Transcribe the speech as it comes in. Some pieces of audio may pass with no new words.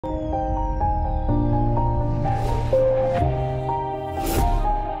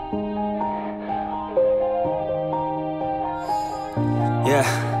Yeah.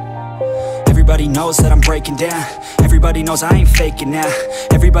 Everybody knows that I'm breaking down. Everybody knows I ain't faking now.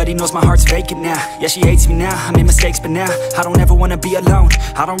 Everybody knows my heart's vacant now. Yeah, she hates me now, I made mistakes but now I don't ever wanna be alone.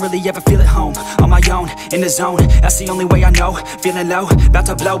 I don't really ever feel at home. On my own, in the zone, that's the only way I know. Feeling low, about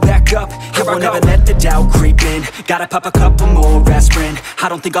to blow back up. Here I won't ever let the doubt creep in. Gotta pop a couple more aspirin. I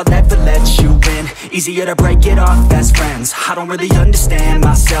don't think I'll ever let you in. Easier to break it off best friends. I don't really understand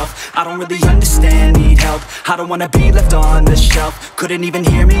myself. I don't really understand, need help. I don't wanna be left on the shelf. Couldn't even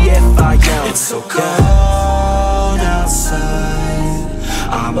hear me if I yelled. It's so cold outside,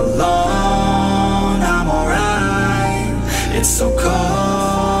 I'm alone, I'm alright. It's so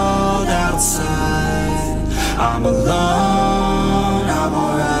cold outside, I'm alone, I'm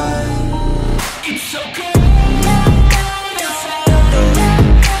alright. It's so cold.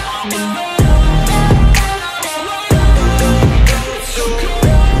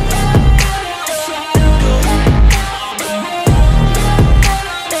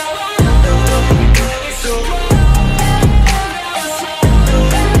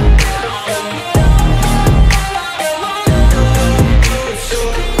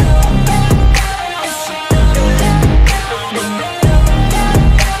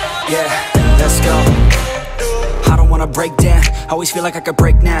 Break down, always feel like I could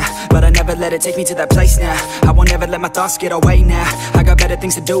break now, but I never let it take me to that place now. I won't ever let my thoughts get away now. I got better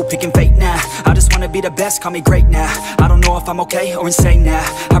things to do, picking fate now. I just wanna be the best, call me great now. I don't know if I'm okay or insane now.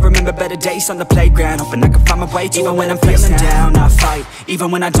 I remember better days on the playground, hoping I can find my way to even when I'm feeling down, I fight. Even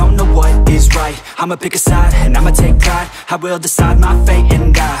when I don't know what is right, I'ma pick a side and I'ma take pride. I will decide my fate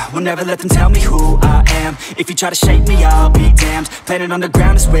and I will never let them tell me who I am. If you try to shape me, I'll be damned. Planet on the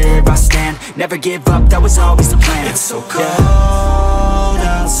ground is where I stand. Never give up, that was always the plan. It's so cold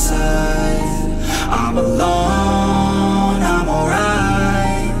outside, I'm alone, I'm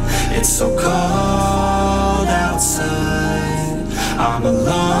alright. It's so cold outside, I'm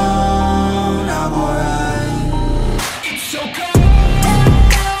alone, I'm alright. It's so cold.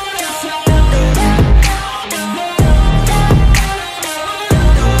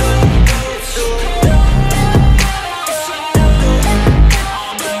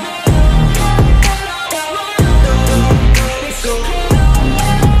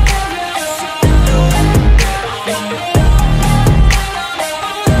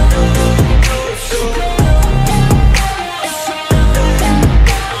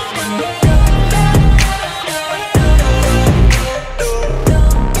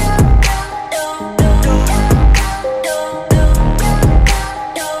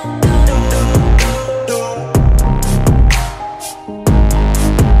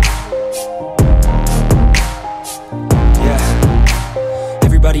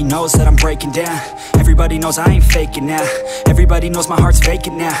 Everybody knows that I'm breaking down. Everybody knows I ain't faking now. Everybody knows my heart's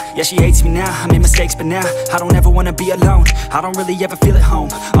vacant now. Yeah, she hates me now, I made mistakes but now I don't ever wanna be alone. I don't really ever feel at home.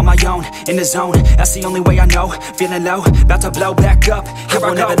 On my own, in the zone, that's the only way I know. Feeling low, about to blow back up. Here I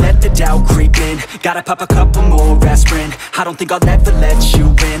won't ever let the doubt creep in. Gotta pop a couple more aspirin. I don't think I'll ever let you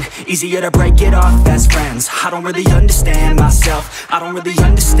in. Easier to break it off best friends. I don't really understand myself. I don't really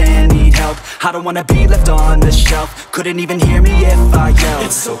understand, need help. I don't wanna be left on the shelf. Couldn't even hear me if I yelled.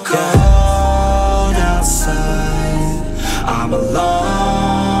 It's so cold outside, I'm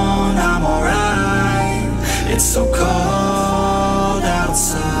alone, I'm alright. It's so cold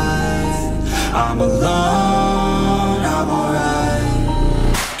outside, I'm alone, I'm alright.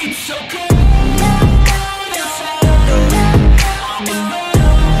 It's so cold.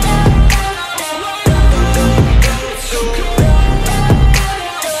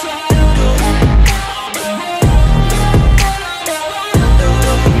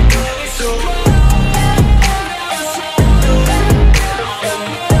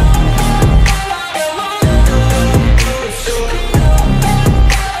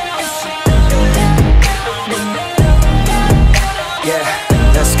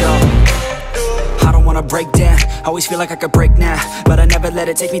 Break down, always feel like I could break now, but I never let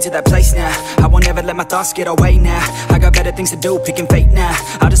it take me to that place now. I won't ever let my thoughts get away now. I got better things to do, picking fate now.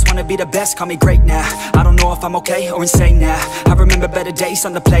 I just wanna be the best, call me great now. I don't know if I'm okay or insane now. I remember better days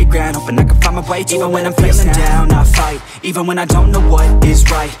on the playground, hoping I can find my way to even when I'm feeling down, I fight. Even when I don't know what is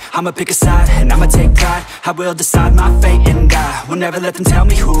right, I'ma pick a side and I'ma take pride. I will decide my fate and I will never let them tell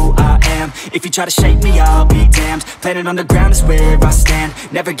me who I am. If you try to shape me, I'll be damned. Planet on the ground is where I stand.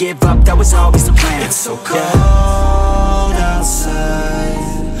 Never give up, that was always the plan. It's so cold outside,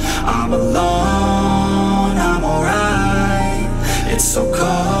 I'm alone, I'm alright. It's so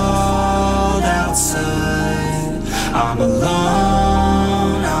cold outside, I'm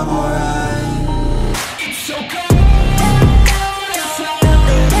alone, I'm alright. It's so cold.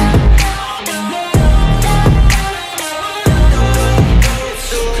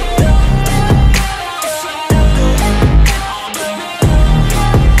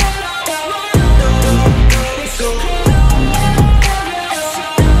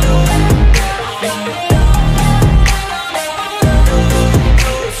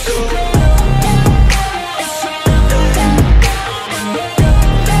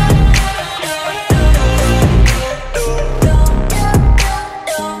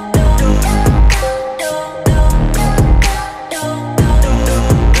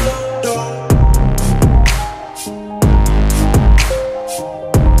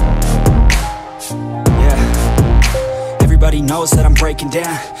 Everybody knows that I'm breaking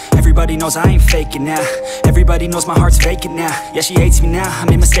down. Everybody knows I ain't faking now. Everybody knows my heart's vacant now. Yeah, she hates me now, I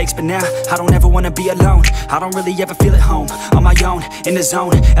made mistakes but now I don't ever wanna be alone. I don't really ever feel at home. On my own, in the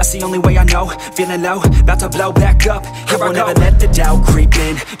zone, that's the only way I know. Feeling low, about to blow back up. I won't ever let the doubt creep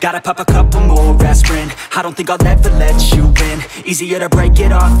in. Gotta pop a couple more aspirin. I don't think I'll ever let you in. Easier to break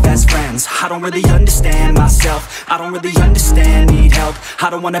it off as friends. I don't really understand myself. I don't really understand, need help. I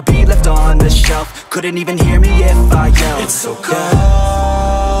don't wanna be left on the shelf. Couldn't even hear me if I yelled. It's so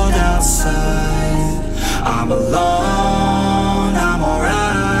cold outside, I'm alone, I'm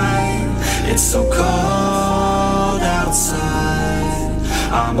alright. It's so cold outside,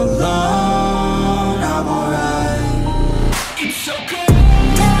 I'm alone, I'm alright. It's so cold.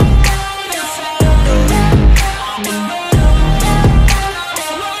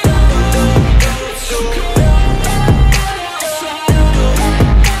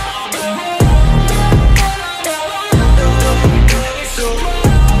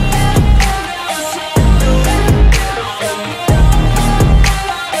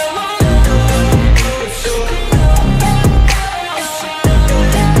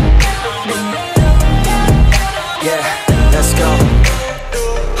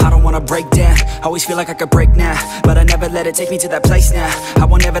 Break down, always feel like I could break now, but I never let it take me to that place now. I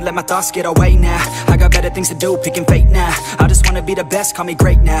won't ever let my thoughts get away now. I got better things to do, picking fate now. I just wanna be the best, call me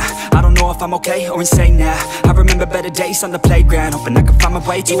great now. I don't know if I'm okay or insane now. I remember better days on the playground, hoping I can find my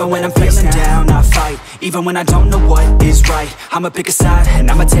way. Even when I'm feeling down, I fight. Even when I don't know what is right, I'ma pick a side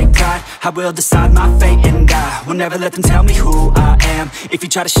and I'ma take pride. I will decide my fate and I will never let them tell me who I am. If you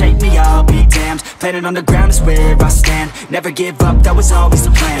try to shape me, I'll be damned. Planet on the ground is where I stand. Never give up, that was always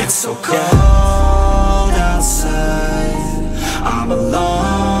the plan. It's so cold outside, I'm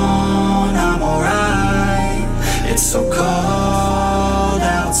alone, I'm alright. It's so cold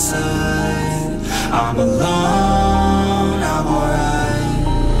outside, I'm alone.